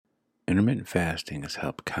Intermittent fasting has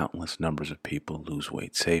helped countless numbers of people lose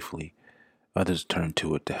weight safely. Others turn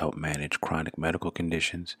to it to help manage chronic medical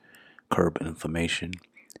conditions, curb inflammation,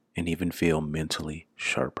 and even feel mentally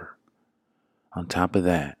sharper. On top of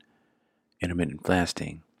that, intermittent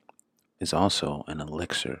fasting is also an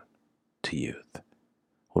elixir to youth.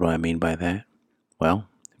 What do I mean by that? Well,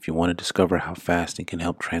 if you want to discover how fasting can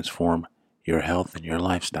help transform your health and your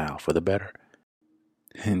lifestyle for the better,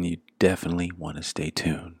 then you definitely want to stay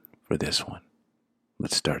tuned for this one.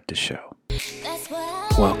 Let's start the show.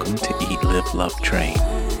 Welcome to Eat, Live, Love, Train.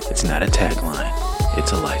 It's not a tagline,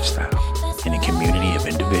 it's a lifestyle in a community of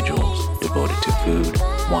individuals devoted to food,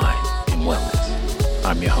 wine, and wellness.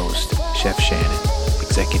 I'm your host, Chef Shannon,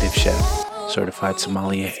 executive chef, certified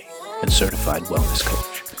sommelier, and certified wellness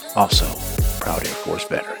coach. Also, proud Air Force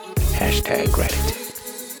veteran. #gratitude.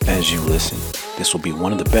 As you listen, this will be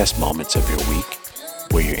one of the best moments of your week,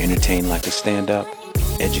 where you're entertained like a stand-up,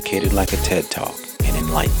 educated like a TED Talk, and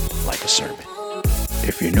enlightened like a sermon.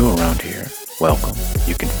 If you're new around here, welcome.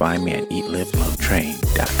 You can find me at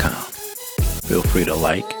eatlivelovetrain.com. Feel free to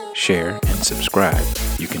like, share, and subscribe.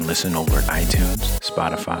 You can listen over at iTunes,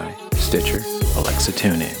 Spotify, Stitcher, Alexa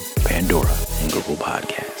TuneIn, Pandora, and Google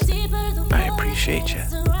Podcasts. I appreciate you.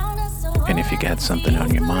 And if you got something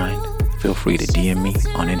on your mind, feel free to DM me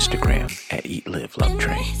on Instagram at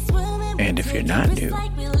eatlivelovetrain. And if you're not new,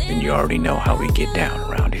 then you already know how we get down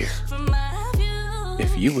around here.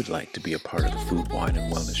 If you would like to be a part of the Food, Wine,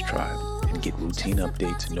 and Wellness Tribe and get routine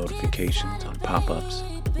updates and notifications on pop-ups,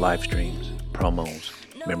 live streams, promos,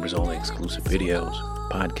 members-only exclusive videos,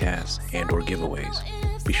 podcasts, and or giveaways,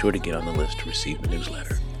 be sure to get on the list to receive the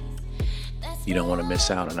newsletter. You don't want to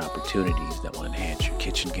miss out on opportunities that will enhance your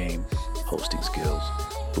kitchen game, hosting skills,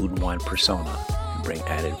 food and wine persona, and bring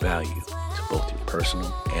added value to both your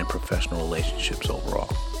personal and professional relationships overall.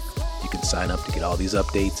 You can sign up to get all these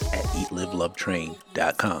updates at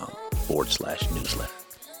eatlivelovetrain.com/newsletter.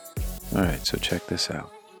 Alright, so check this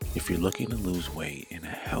out. If you're looking to lose weight in a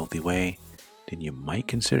healthy way, then you might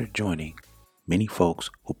consider joining many folks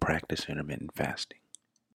who practice intermittent fasting.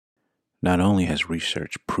 Not only has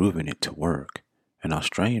research proven it to work, an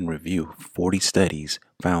Australian review of 40 studies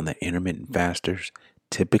found that intermittent fasters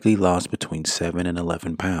typically lost between 7 and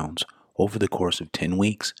 11 pounds over the course of 10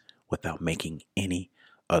 weeks without making any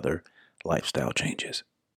other lifestyle changes.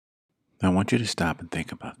 Now, I want you to stop and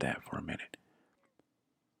think about that for a minute.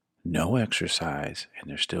 No exercise and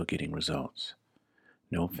they're still getting results.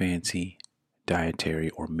 No fancy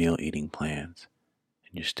dietary or meal eating plans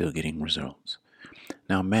and you're still getting results.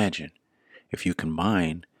 Now imagine if you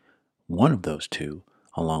combine one of those two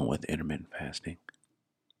along with intermittent fasting,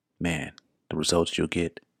 man, the results you'll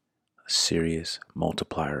get, a serious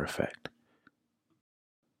multiplier effect.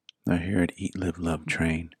 Now here at Eat, Live, Love,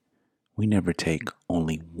 Train, we never take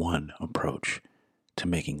only one approach to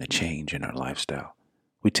making a change in our lifestyle.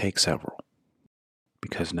 We take several.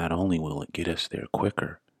 Because not only will it get us there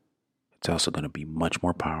quicker, it's also going to be much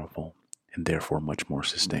more powerful and therefore much more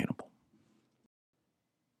sustainable.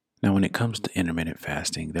 Now, when it comes to intermittent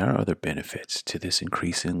fasting, there are other benefits to this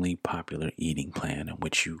increasingly popular eating plan in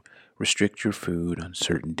which you restrict your food on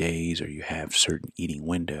certain days or you have certain eating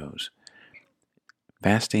windows.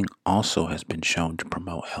 Fasting also has been shown to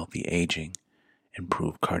promote healthy aging,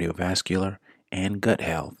 improve cardiovascular and gut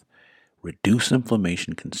health, reduce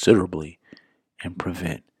inflammation considerably, and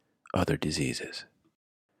prevent other diseases.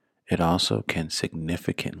 It also can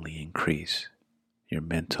significantly increase your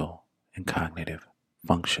mental and cognitive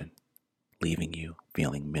function, leaving you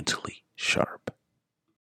feeling mentally sharp.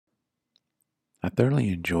 I thoroughly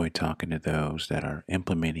enjoy talking to those that are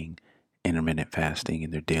implementing intermittent fasting in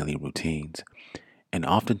their daily routines, and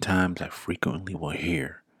oftentimes I frequently will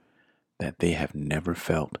hear that they have never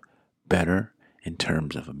felt better in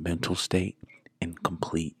terms of a mental state and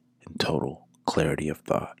complete and total clarity of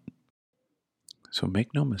thought. So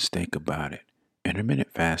make no mistake about it,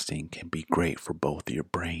 intermittent fasting can be great for both your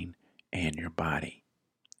brain and your body.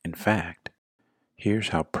 In fact, here's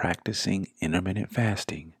how practicing intermittent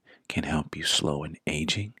fasting can help you slow in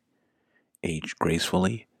aging, age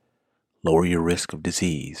gracefully, lower your risk of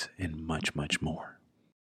disease, and much, much more.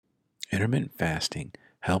 Intermittent fasting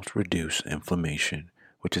helps reduce inflammation,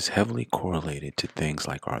 which is heavily correlated to things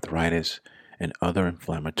like arthritis and other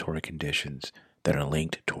inflammatory conditions that are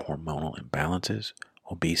linked to hormonal imbalances,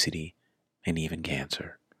 obesity, and even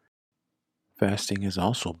cancer. Fasting has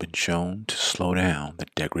also been shown to slow down the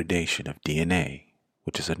degradation of DNA,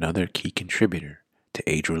 which is another key contributor to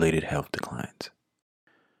age-related health declines.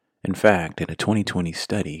 In fact, in a 2020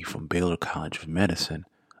 study from Baylor College of Medicine,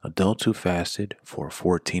 adults who fasted for a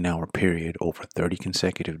 14-hour period over 30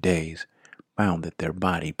 consecutive days found that their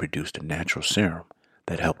body produced a natural serum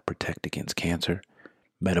that helped protect against cancer,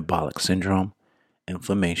 metabolic syndrome,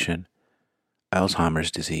 inflammation,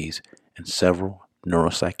 Alzheimer's disease, and several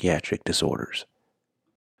neuropsychiatric disorders.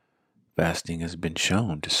 Fasting has been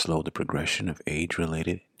shown to slow the progression of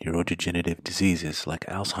age-related neurodegenerative diseases like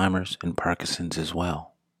Alzheimer's and Parkinson's as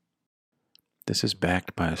well. This is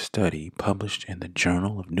backed by a study published in the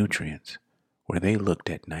Journal of Nutrients, where they looked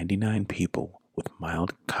at 99 people with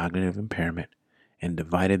mild cognitive impairment and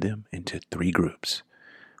divided them into 3 groups.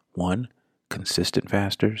 1. Consistent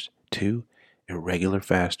fasters, 2. Irregular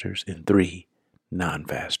fasters, and 3.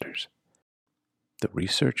 Non-fasters. The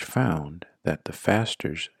research found that the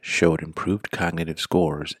fasters showed improved cognitive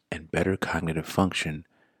scores and better cognitive function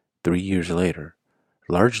 3 years later,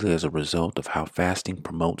 largely as a result of how fasting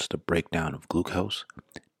promotes the breakdown of glucose,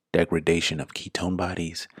 degradation of ketone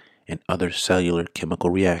bodies, and other cellular chemical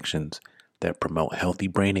reactions that promote healthy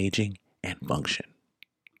brain aging and function.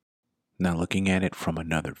 Now, looking at it from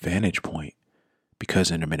another vantage point,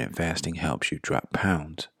 because intermittent fasting helps you drop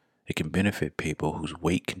pounds, it can benefit people whose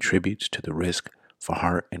weight contributes to the risk for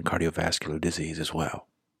heart and cardiovascular disease as well.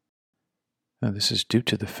 Now, this is due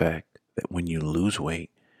to the fact that when you lose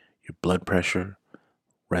weight, your blood pressure,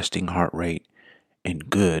 resting heart rate, and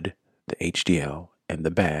good, the HDL, and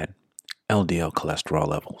the bad, LDL cholesterol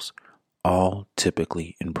levels, all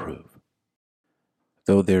typically improve.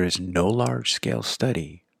 Though there is no large-scale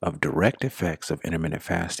study of direct effects of intermittent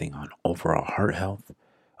fasting on overall heart health,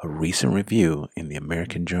 a recent review in the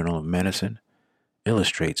American Journal of Medicine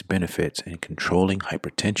illustrates benefits in controlling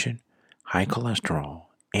hypertension, high cholesterol,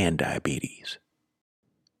 and diabetes.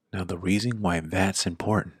 Now, the reason why that's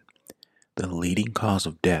important, the leading cause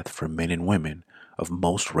of death for men and women of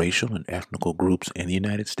most racial and ethnic groups in the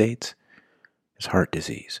United States is heart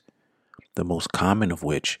disease, the most common of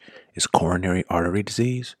which is coronary artery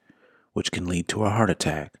disease, which can lead to a heart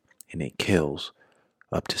attack, and it kills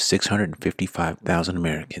up to 655,000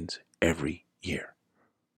 Americans every year.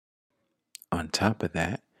 On top of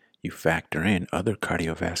that, you factor in other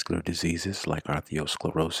cardiovascular diseases like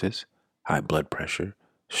atherosclerosis, high blood pressure,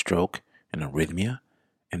 stroke, and arrhythmia,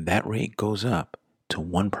 and that rate goes up to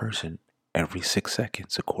 1 person every 6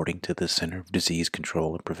 seconds according to the Center of Disease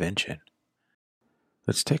Control and Prevention.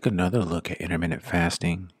 Let's take another look at intermittent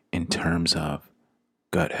fasting in terms of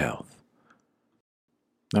gut health.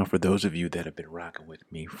 Now, for those of you that have been rocking with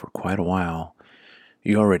me for quite a while,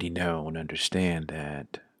 you already know and understand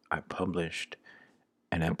that I published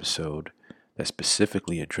an episode that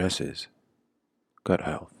specifically addresses gut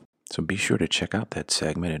health. So be sure to check out that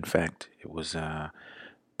segment. In fact, it was the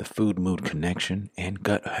food-mood connection and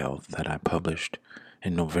gut health that I published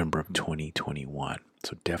in November of 2021.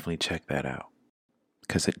 So definitely check that out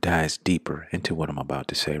because it dives deeper into what I'm about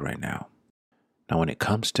to say right now. Now, when it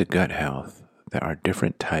comes to gut health, there are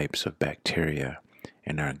different types of bacteria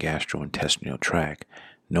in our gastrointestinal tract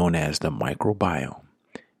known as the microbiome,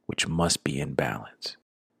 which must be in balance.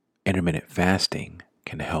 Intermittent fasting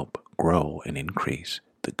can help grow and increase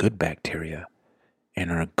the good bacteria in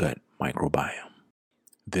our gut microbiome.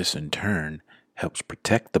 This in turn helps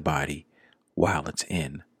protect the body while it's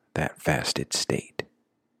in that fasted state.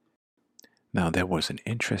 Now, there was an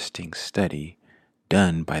interesting study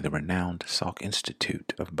done by the renowned Salk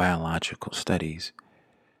Institute of Biological Studies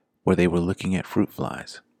where they were looking at fruit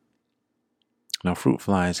flies. Now, fruit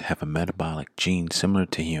flies have a metabolic gene similar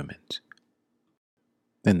to humans.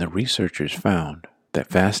 Then the researchers found that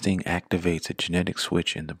fasting activates a genetic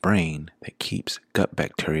switch in the brain that keeps gut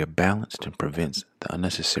bacteria balanced and prevents the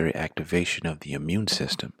unnecessary activation of the immune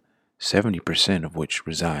system, 70% of which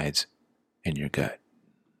resides in your gut.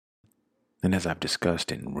 And as I've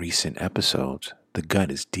discussed in recent episodes, the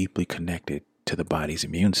gut is deeply connected to the body's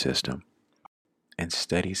immune system, and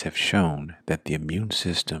studies have shown that the immune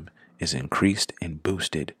system is increased and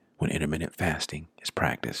boosted when intermittent fasting is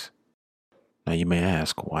practiced. Now you may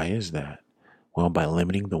ask, why is that? Well, by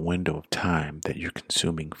limiting the window of time that you're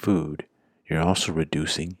consuming food, you're also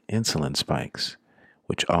reducing insulin spikes,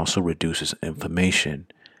 which also reduces inflammation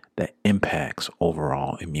that impacts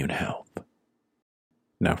overall immune health.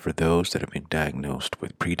 Now, for those that have been diagnosed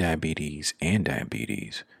with prediabetes and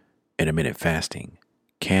diabetes, intermittent fasting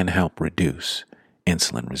can help reduce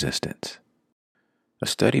insulin resistance. A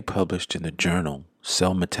study published in the journal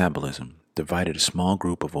Cell Metabolism divided a small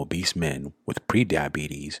group of obese men with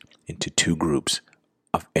prediabetes into 2 groups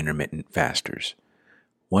of intermittent fasters.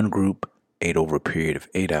 One group ate over a period of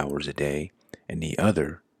 8 hours a day, and the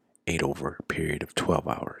other ate over a period of 12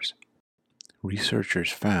 hours.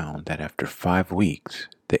 Researchers found that after 5 weeks,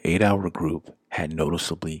 the 8-hour group had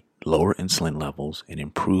noticeably lower insulin levels and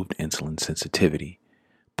improved insulin sensitivity,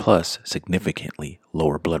 plus significantly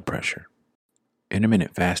lower blood pressure.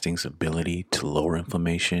 Intermittent fasting's ability to lower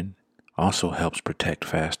inflammation also helps protect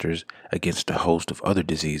fasters against a host of other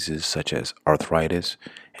diseases such as arthritis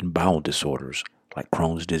and bowel disorders like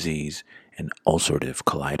Crohn's disease and ulcerative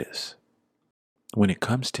colitis. When it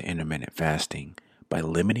comes to intermittent fasting, by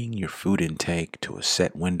limiting your food intake to a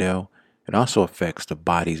set window, it also affects the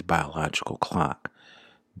body's biological clock,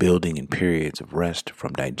 building in periods of rest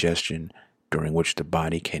from digestion during which the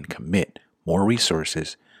body can commit more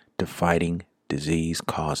resources to fighting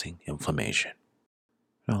disease-causing inflammation.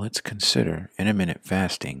 Now let's consider intermittent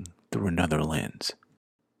fasting through another lens.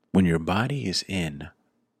 When your body is in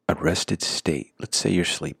a rested state, let's say you're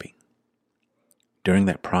sleeping, during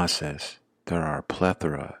that process, there are a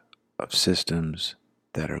plethora of systems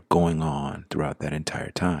that are going on throughout that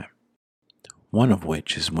entire time. One of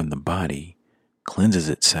which is when the body cleanses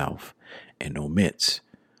itself and omits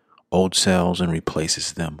old cells and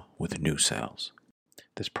replaces them with new cells.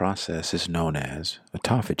 This process is known as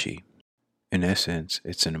autophagy. In essence,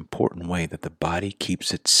 it's an important way that the body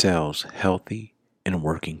keeps its cells healthy and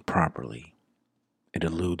working properly. It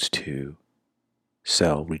alludes to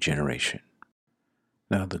cell regeneration.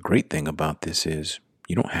 Now, the great thing about this is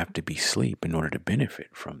you don't have to be asleep in order to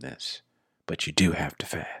benefit from this, but you do have to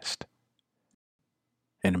fast.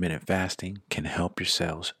 Intermittent fasting can help your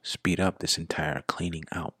cells speed up this entire cleaning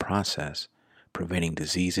out process, preventing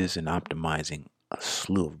diseases and optimizing a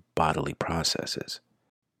slew of bodily processes.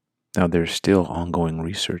 Now, there's still ongoing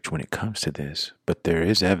research when it comes to this, but there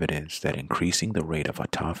is evidence that increasing the rate of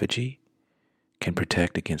autophagy can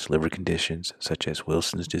protect against liver conditions such as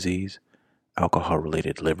Wilson's disease,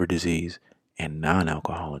 alcohol-related liver disease, and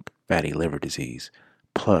non-alcoholic fatty liver disease,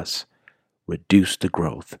 plus reduce the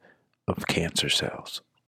growth of cancer cells.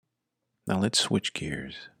 Now let's switch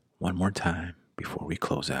gears one more time before we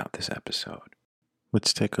close out this episode.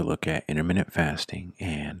 Let's take a look at intermittent fasting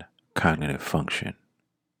and cognitive function,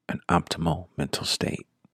 an optimal mental state.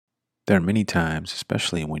 There are many times,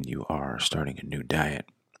 especially when you are starting a new diet,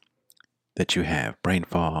 that you have brain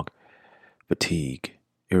fog, fatigue,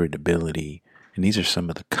 irritability, and these are some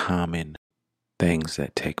of the common things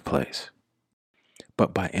that take place.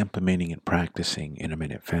 But by implementing and practicing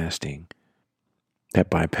intermittent fasting, that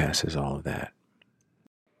bypasses all of that.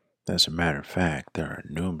 As a matter of fact, there are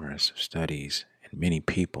numerous studies and many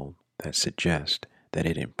people that suggest that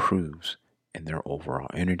it improves in their overall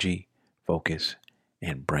energy, focus,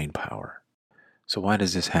 and brain power. So why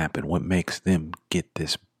does this happen? What makes them get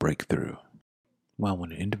this breakthrough? Well,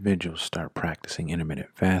 when individuals start practicing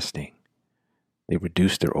intermittent fasting, they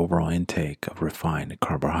reduce their overall intake of refined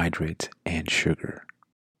carbohydrates and sugar.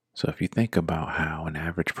 So if you think about how an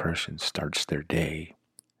average person starts their day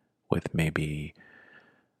with maybe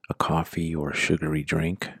a coffee or a sugary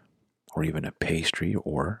drink, or even a pastry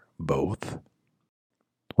or both,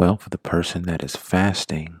 well, for the person that is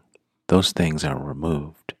fasting, those things are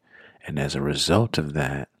removed. And as a result of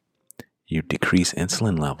that, you decrease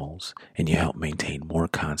insulin levels and you help maintain more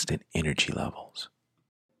constant energy levels.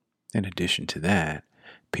 In addition to that,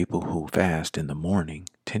 people who fast in the morning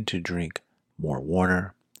tend to drink more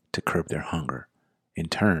water to curb their hunger. In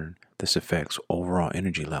turn, this affects overall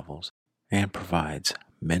energy levels and provides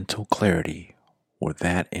mental clarity where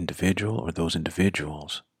that individual or those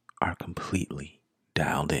individuals are completely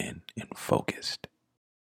dialed in and focused.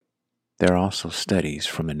 There are also studies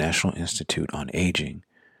from the National Institute on Aging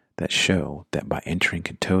that show that by entering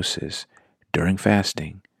ketosis during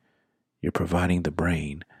fasting, you're providing the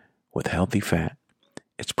brain with healthy fat,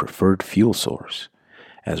 its preferred fuel source.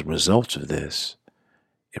 As a result of this,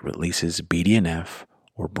 it releases BDNF,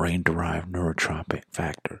 or brain-derived neurotrophic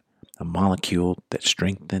factor, a molecule that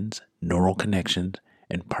strengthens neural connections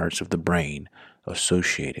in parts of the brain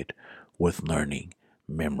associated with learning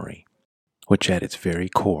memory, which at its very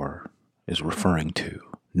core is referring to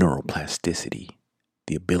neuroplasticity,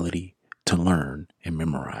 the ability to learn and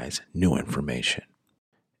memorize new information.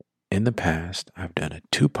 In the past, I've done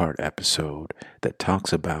a 2-part episode that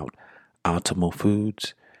talks about optimal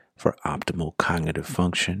foods for optimal cognitive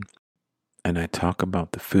function, and I talk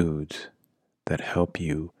about the foods that help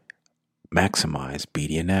you maximize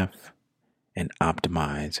BDNF and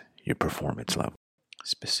optimize your performance level.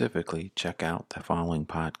 Specifically, check out the following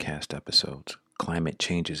podcast episodes: Climate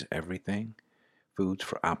Changes Everything, Foods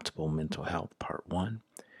for Optimal Mental Health, Part 1,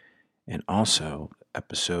 and also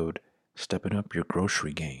episode Stepping Up Your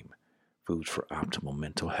Grocery Game, Foods for Optimal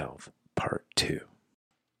Mental Health, Part 2.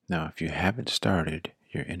 Now, if you haven't started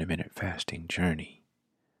your intermittent fasting journey,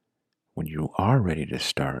 when you are ready to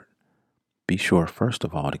start, be sure first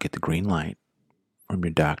of all to get the green light from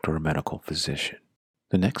your doctor or medical physician.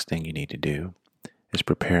 The next thing you need to do is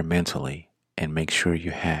prepare mentally and make sure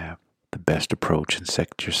you have the best approach and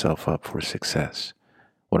set yourself up for success.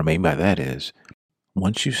 What I mean by that is,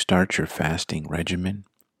 once you start your fasting regimen,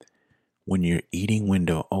 when your eating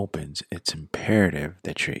window opens, it's imperative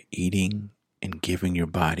that you're eating and giving your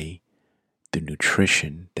body the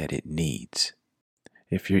nutrition that it needs.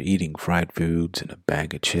 If you're eating fried foods and a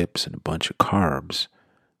bag of chips and a bunch of carbs,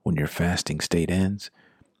 when your fasting state ends,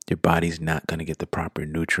 your body's not going to get the proper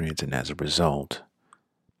nutrients, and as a result,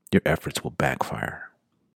 your efforts will backfire.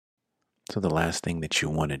 So the last thing that you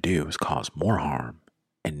want to do is cause more harm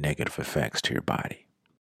and negative effects to your body.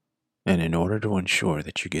 And in order to ensure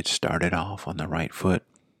that you get started off on the right foot,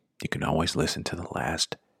 you can always listen to the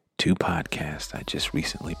last 2 podcasts I just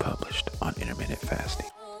recently published on intermittent fasting.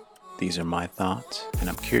 These are my thoughts, and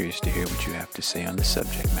I'm curious to hear what you have to say on the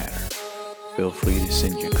subject matter. Feel free to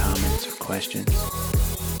send your comments or questions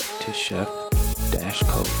to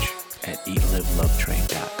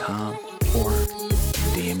chef-coach@eatlivelovetrain.com or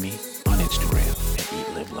DM me on Instagram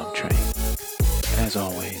 @eatlivelovetrain. As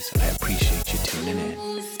always, I appreciate you tuning in,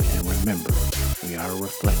 and remember, we are a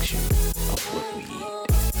reflection of what we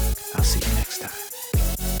eat. I'll see you next time.